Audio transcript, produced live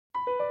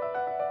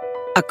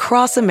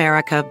Across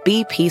America,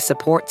 BP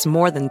supports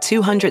more than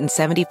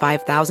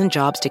 275,000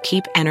 jobs to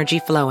keep energy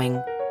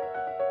flowing.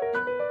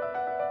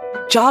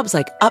 Jobs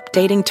like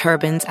updating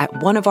turbines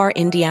at one of our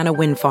Indiana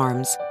wind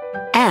farms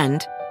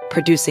and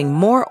producing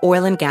more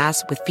oil and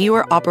gas with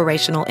fewer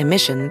operational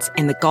emissions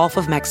in the Gulf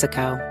of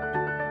Mexico.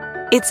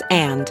 It's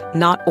and,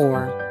 not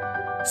or.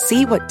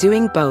 See what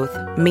doing both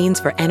means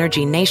for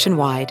energy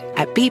nationwide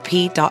at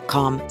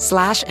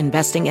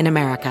bp.com/investing in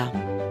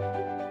America.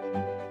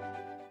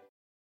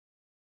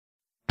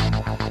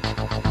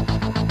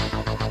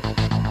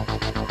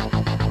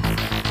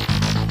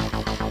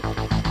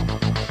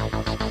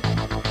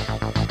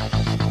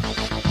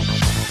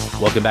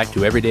 Welcome back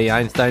to Everyday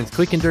Einstein's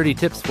quick and dirty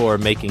tips for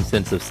making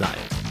sense of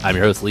science. I'm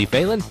your host, Lee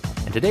Phelan,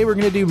 and today we're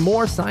going to do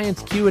more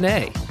science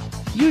Q&A.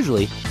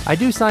 Usually, I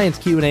do science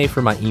Q&A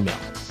for my email,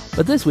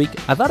 but this week,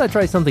 I thought I'd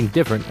try something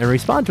different and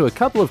respond to a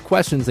couple of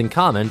questions and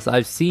comments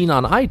I've seen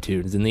on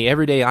iTunes in the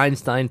Everyday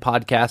Einstein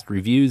podcast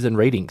reviews and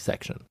ratings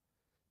section.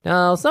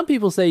 Now, some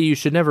people say you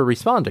should never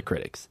respond to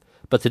critics,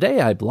 but today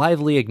I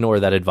blithely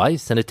ignore that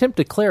advice and attempt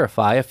to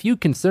clarify a few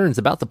concerns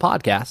about the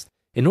podcast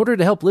in order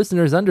to help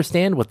listeners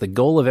understand what the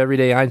goal of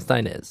Everyday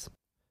Einstein is.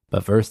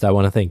 But first, I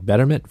want to thank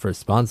Betterment for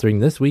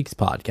sponsoring this week's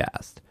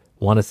podcast.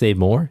 Want to save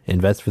more,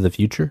 invest for the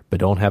future, but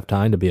don't have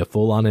time to be a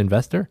full-on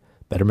investor?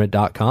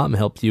 Betterment.com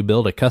helps you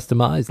build a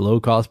customized,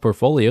 low-cost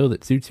portfolio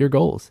that suits your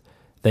goals.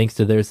 Thanks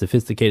to their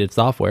sophisticated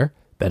software,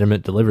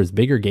 Betterment delivers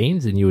bigger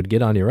gains than you would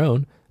get on your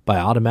own by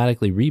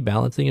automatically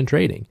rebalancing and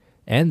trading,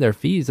 and their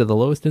fees are the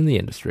lowest in the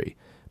industry.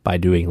 By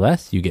doing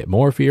less, you get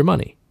more for your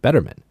money.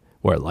 Betterment,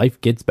 where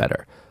life gets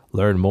better.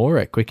 Learn more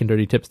at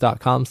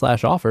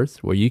quickanddirtytips.com/offers,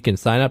 where you can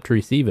sign up to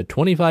receive a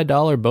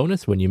 $25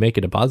 bonus when you make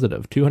a deposit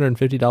of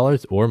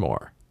 $250 or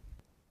more.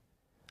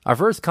 Our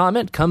first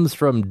comment comes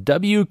from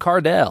W.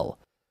 Cardell.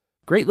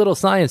 Great little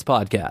science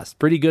podcast,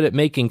 pretty good at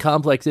making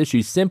complex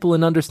issues simple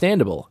and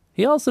understandable.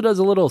 He also does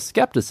a little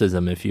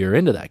skepticism if you're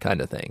into that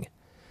kind of thing.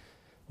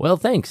 Well,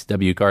 thanks,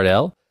 W.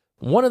 Cardell.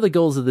 One of the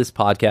goals of this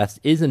podcast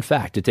is, in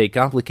fact, to take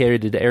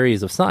complicated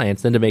areas of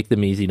science and to make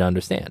them easy to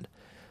understand.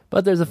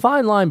 But there's a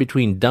fine line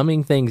between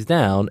dumbing things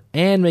down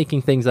and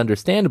making things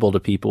understandable to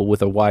people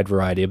with a wide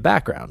variety of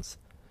backgrounds.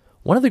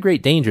 One of the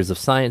great dangers of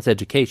science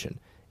education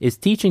is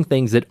teaching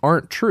things that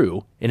aren't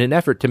true in an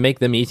effort to make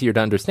them easier to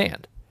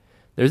understand.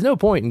 There's no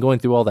point in going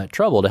through all that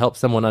trouble to help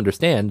someone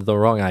understand the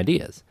wrong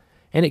ideas,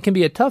 and it can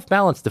be a tough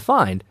balance to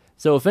find,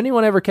 so if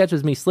anyone ever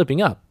catches me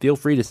slipping up, feel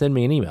free to send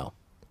me an email.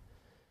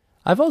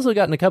 I've also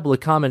gotten a couple of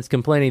comments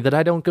complaining that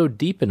I don't go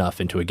deep enough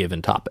into a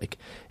given topic,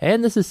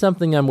 and this is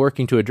something I'm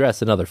working to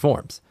address in other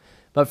forms.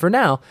 But for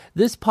now,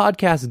 this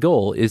podcast's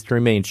goal is to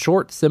remain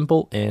short,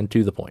 simple, and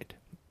to the point.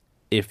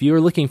 If you're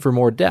looking for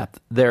more depth,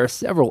 there are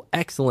several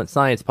excellent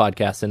science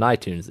podcasts in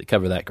iTunes that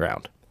cover that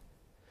ground.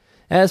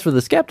 As for the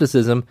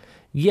skepticism,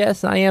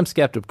 yes, I am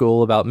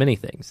skeptical about many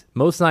things.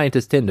 Most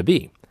scientists tend to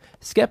be.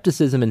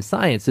 Skepticism in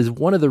science is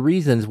one of the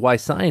reasons why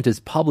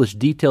scientists publish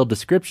detailed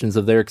descriptions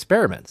of their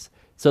experiments,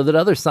 so that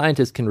other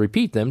scientists can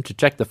repeat them to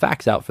check the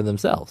facts out for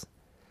themselves.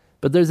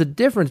 But there's a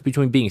difference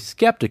between being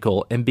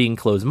skeptical and being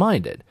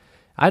closed-minded.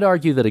 I'd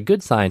argue that a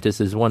good scientist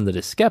is one that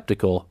is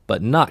skeptical,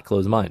 but not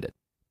closed-minded.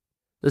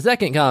 The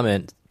second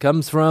comment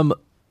comes from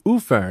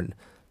Ufern,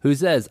 who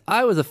says,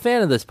 I was a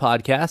fan of this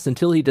podcast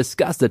until he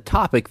discussed a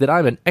topic that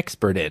I'm an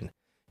expert in.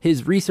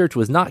 His research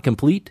was not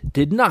complete,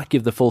 did not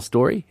give the full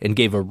story, and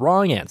gave a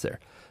wrong answer.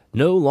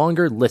 No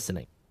longer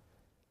listening.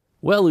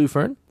 Well,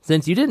 Ufern,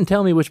 since you didn't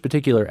tell me which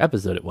particular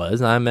episode it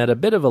was, I'm at a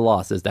bit of a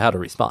loss as to how to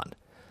respond.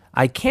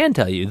 I can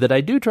tell you that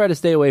I do try to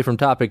stay away from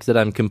topics that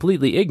I'm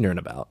completely ignorant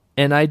about,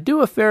 and I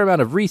do a fair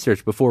amount of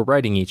research before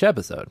writing each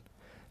episode.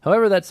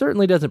 However, that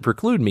certainly doesn't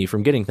preclude me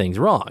from getting things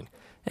wrong,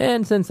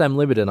 and since I'm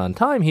limited on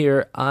time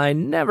here, I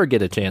never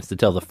get a chance to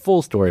tell the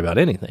full story about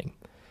anything.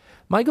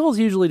 My goal is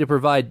usually to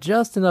provide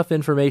just enough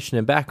information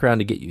and background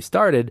to get you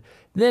started,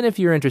 then if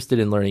you're interested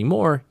in learning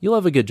more, you'll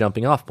have a good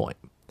jumping off point.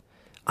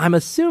 I'm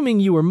assuming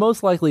you were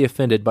most likely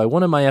offended by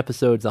one of my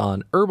episodes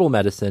on herbal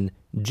medicine,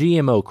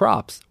 GMO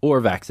crops, or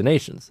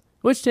vaccinations,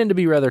 which tend to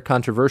be rather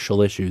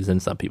controversial issues in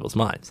some people's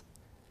minds.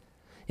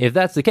 If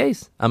that's the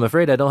case, I'm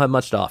afraid I don't have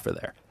much to offer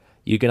there.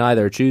 You can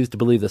either choose to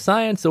believe the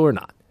science or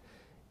not.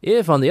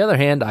 If, on the other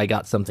hand, I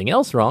got something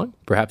else wrong,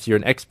 perhaps you're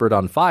an expert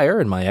on fire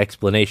and my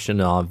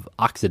explanation of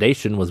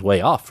oxidation was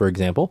way off, for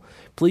example,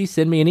 please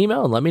send me an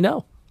email and let me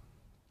know.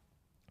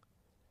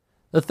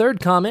 The third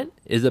comment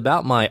is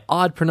about my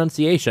odd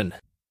pronunciation.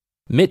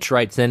 Mitch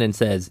writes in and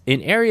says,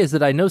 in areas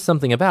that I know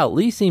something about,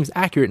 Lee seems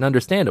accurate and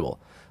understandable,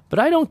 but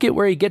I don't get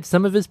where he gets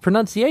some of his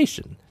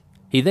pronunciation.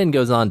 He then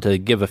goes on to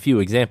give a few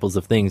examples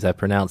of things I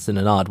pronounce in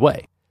an odd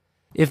way.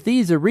 If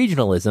these are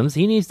regionalisms,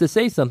 he needs to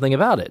say something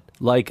about it,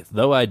 like,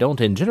 though I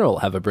don't in general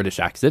have a British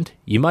accent,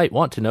 you might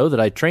want to know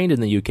that I trained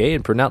in the UK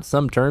and pronounce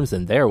some terms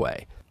in their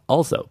way.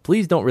 Also,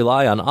 please don't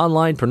rely on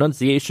online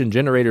pronunciation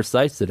generator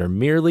sites that are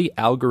merely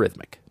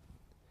algorithmic.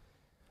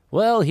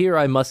 Well, here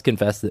I must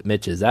confess that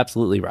Mitch is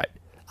absolutely right.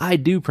 I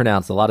do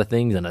pronounce a lot of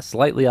things in a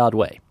slightly odd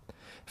way.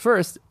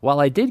 First, while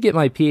I did get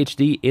my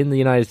PhD in the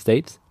United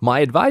States,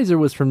 my advisor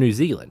was from New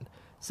Zealand.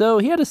 so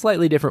he had a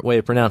slightly different way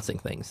of pronouncing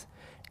things.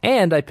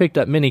 And I picked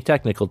up many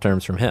technical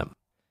terms from him.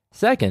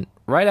 Second,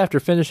 right after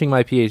finishing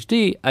my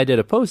PhD, I did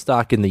a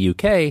postdoc in the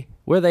UK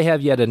where they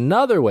have yet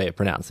another way of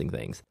pronouncing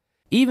things.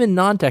 Even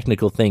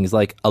non-technical things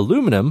like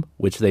aluminum,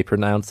 which they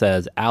pronounce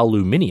as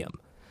aluminium.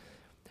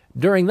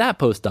 During that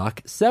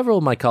postdoc, several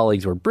of my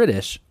colleagues were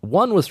British.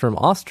 One was from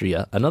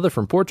Austria, another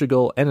from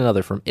Portugal, and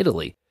another from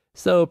Italy.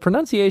 So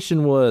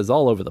pronunciation was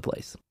all over the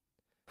place.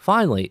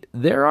 Finally,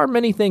 there are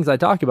many things I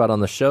talk about on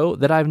the show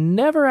that I've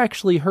never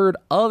actually heard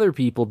other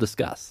people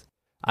discuss.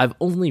 I've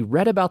only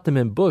read about them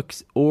in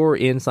books or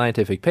in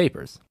scientific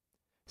papers.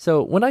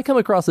 So when I come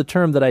across a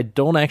term that I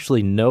don't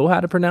actually know how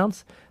to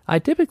pronounce, I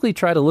typically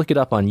try to look it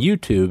up on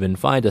YouTube and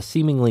find a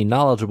seemingly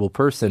knowledgeable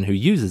person who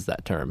uses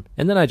that term,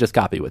 and then I just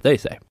copy what they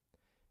say.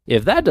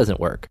 If that doesn't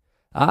work,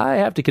 I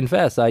have to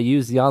confess I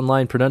use the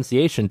online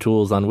pronunciation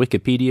tools on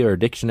Wikipedia or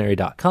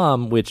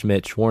dictionary.com, which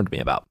Mitch warned me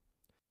about.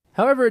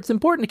 However, it's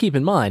important to keep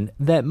in mind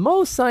that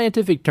most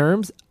scientific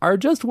terms are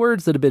just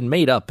words that have been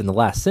made up in the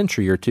last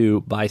century or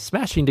two by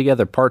smashing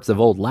together parts of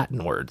old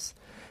Latin words.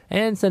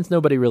 And since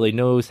nobody really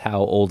knows how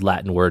old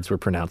Latin words were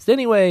pronounced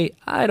anyway,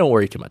 I don't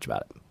worry too much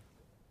about it.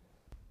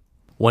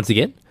 Once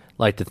again, I'd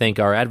like to thank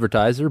our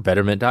advertiser,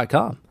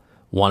 Betterment.com.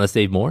 Want to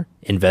save more,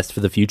 invest for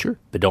the future,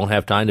 but don't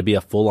have time to be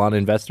a full-on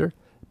investor?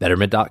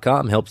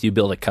 Betterment.com helps you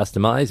build a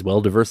customized,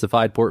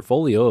 well-diversified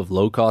portfolio of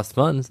low-cost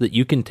funds that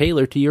you can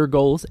tailor to your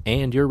goals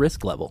and your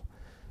risk level.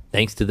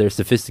 Thanks to their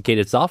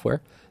sophisticated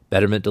software,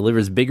 Betterment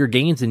delivers bigger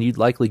gains than you'd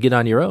likely get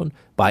on your own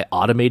by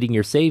automating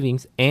your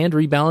savings and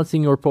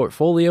rebalancing your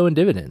portfolio and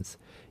dividends.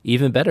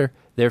 Even better,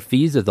 their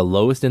fees are the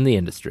lowest in the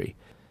industry.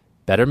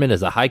 Betterment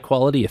is a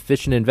high-quality,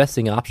 efficient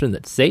investing option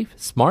that's safe,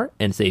 smart,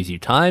 and saves you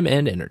time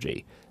and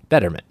energy.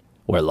 Betterment,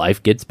 where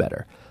life gets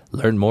better.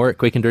 Learn more at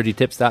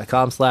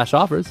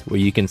quickanddirtytips.com/offers, where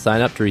you can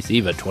sign up to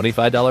receive a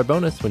 $25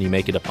 bonus when you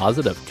make a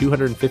deposit of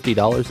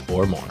 $250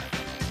 or more.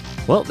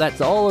 Well,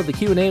 that's all of the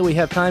Q&A we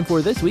have time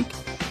for this week.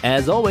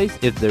 As always,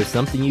 if there's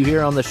something you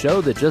hear on the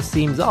show that just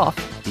seems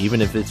off, even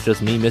if it's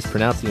just me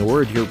mispronouncing a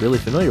word you're really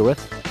familiar with,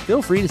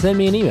 feel free to send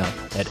me an email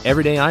at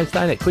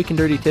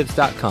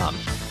everydayeinstein@quickanddirtytips.com.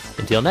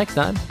 Until next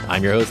time,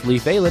 I'm your host Lee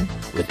Phelan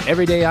with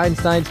Everyday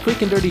Einstein's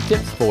Quick and Dirty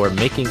Tips for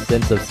making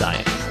sense of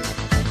science.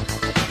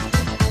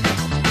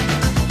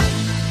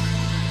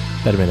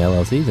 Betterment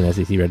LLC is an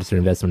SEC-registered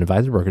investment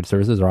advisor. Brokerage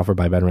services are offered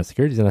by Betterment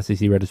Securities, an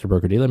SEC-registered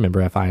broker-dealer,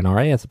 member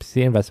FINRA.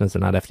 SPC investments are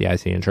not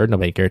FDIC insured. No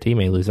bank guarantee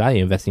may lose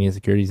value. Investing in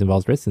securities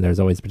involves risks, and there's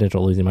always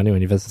potential of losing money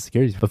when you invest in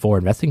securities. Before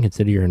investing,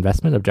 consider your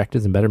investment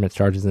objectives and Betterment's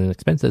charges and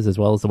expenses, as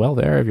well as the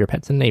welfare of your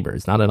pets and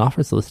neighbors. Not an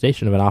offer,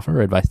 solicitation of an offer,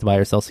 or advice to buy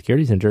or sell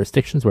securities in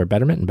jurisdictions where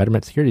Betterment and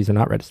Betterment Securities are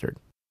not registered.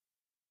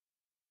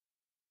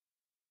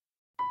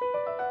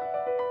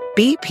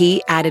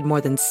 BP added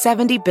more than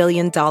 $70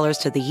 billion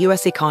to the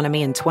U.S.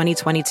 economy in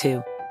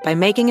 2022 by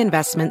making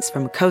investments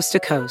from coast to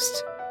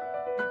coast.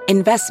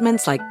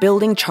 Investments like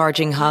building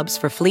charging hubs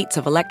for fleets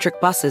of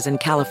electric buses in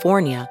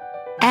California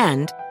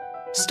and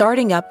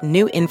starting up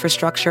new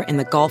infrastructure in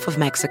the Gulf of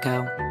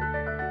Mexico.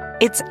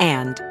 It's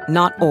and,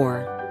 not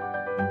or.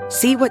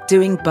 See what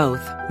doing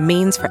both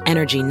means for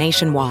energy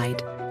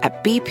nationwide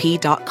at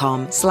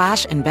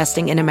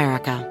bp.com/investing in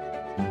America.